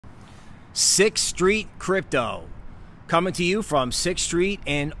6th Street Crypto, coming to you from 6th Street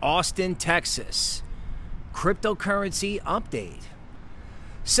in Austin, Texas. Cryptocurrency update.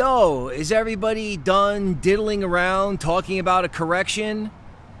 So, is everybody done diddling around talking about a correction?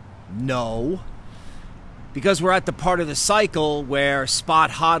 No. Because we're at the part of the cycle where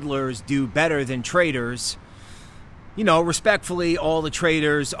spot hodlers do better than traders. You know, respectfully, all the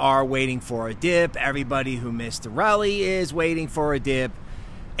traders are waiting for a dip. Everybody who missed the rally is waiting for a dip.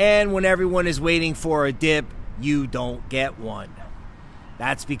 And when everyone is waiting for a dip, you don't get one.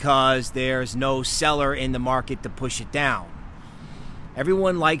 That's because there's no seller in the market to push it down.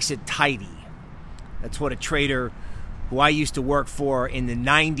 Everyone likes it tidy. That's what a trader who I used to work for in the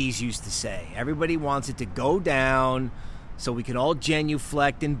 90s used to say. Everybody wants it to go down so we can all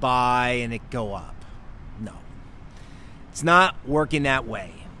genuflect and buy and it go up. No. It's not working that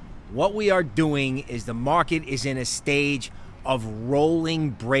way. What we are doing is the market is in a stage of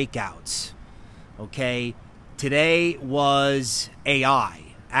rolling breakouts. Okay? Today was AI.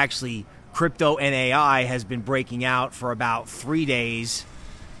 Actually, crypto and AI has been breaking out for about 3 days.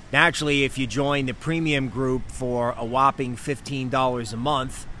 Naturally, if you join the premium group for a whopping $15 a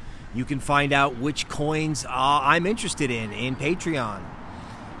month, you can find out which coins I'm interested in Patreon.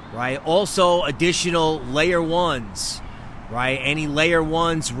 Right? Also, additional layer ones. Right? Any layer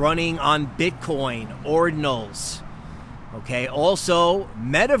ones running on Bitcoin, ordinals. Okay? Also,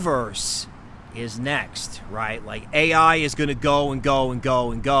 Metaverse is next. Right? Like AI is going to go and go and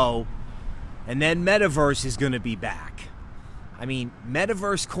go and go. And then Metaverse is going to be back. I mean,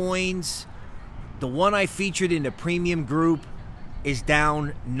 Metaverse coins, the one I featured in the premium group is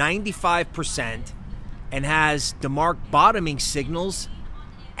down 95% and has DeMark bottoming signals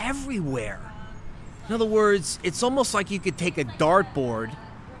everywhere. In other words, it's almost like you could take a dartboard,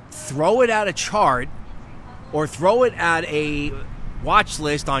 throw it at a chart, or throw it at a watch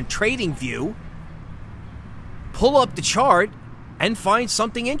list on TradingView, pull up the chart, and find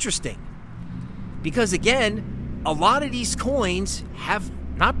something interesting. Because again, a lot of these coins have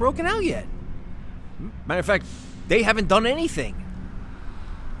not broken out yet. Matter of fact, they haven't done anything.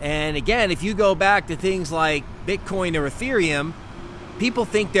 And again, if you go back to things like Bitcoin or Ethereum, people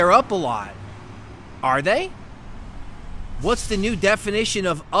think they're up a lot. Are they? What's the new definition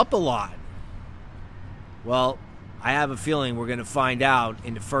of up a lot? Well, I have a feeling we're going to find out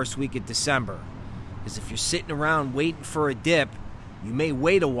in the first week of December. Because if you're sitting around waiting for a dip, you may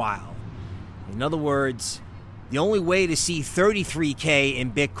wait a while. In other words, the only way to see 33K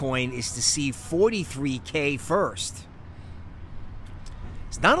in Bitcoin is to see 43K first.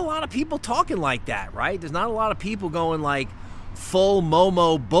 There's not a lot of people talking like that, right? There's not a lot of people going like full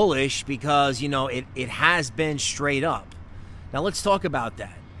Momo bullish because, you know, it has been straight up. Now let's talk about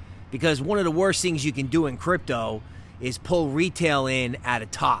that. Because one of the worst things you can do in crypto is pull retail in at a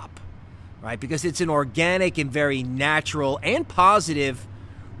top, right? Because it's an organic and very natural and positive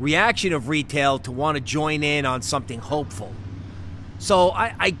reaction of retail to want to join in on something hopeful. So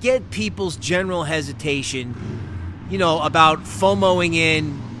I get people's general hesitation, you know, about FOMOing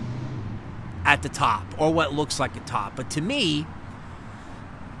in at the top or what looks like a top. But to me,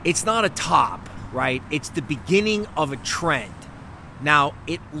 it's not a top, right? It's the beginning of a trend. Now,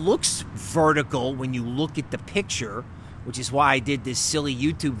 it looks vertical when you look at the picture, which is why I did this silly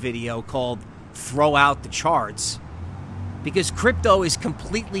YouTube video called Throw Out the Charts. Because crypto is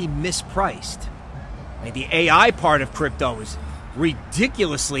completely mispriced. Like the AI part of crypto is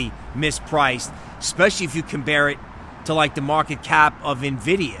ridiculously mispriced, especially if you compare it to like the market cap of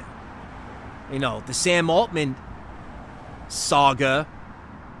Nvidia. You know, the Sam Altman saga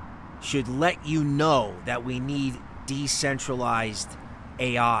should let you know that we need decentralized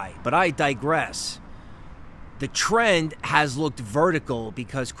AI. But I digress. The trend has looked vertical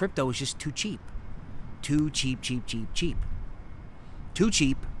because crypto is just too cheap. Too cheap. Too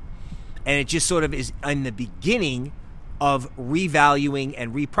cheap, and it just sort of is in the beginning of revaluing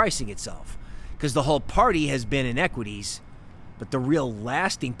and repricing itself because the whole party has been in equities, but the real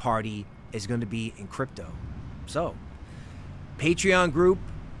lasting party is going to be in crypto. So, Patreon group,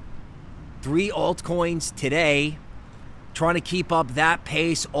 3 altcoins today, trying to keep up that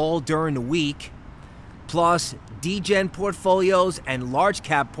pace all during the week, plus degen portfolios and large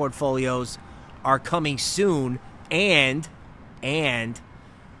cap portfolios are coming soon, and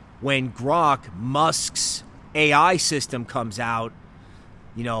when Grok, Musk's AI system comes out,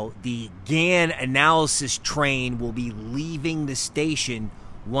 you know, the GAN analysis train will be leaving the station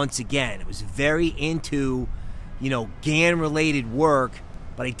once again. It was very into, you know, GAN-related work,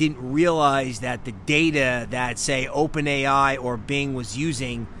 but I didn't realize that the data that, say, OpenAI or Bing was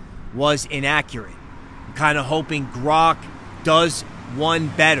using was inaccurate. I'm kind of hoping Grok does one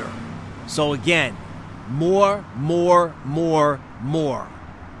better. So again, more.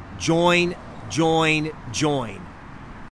 Join.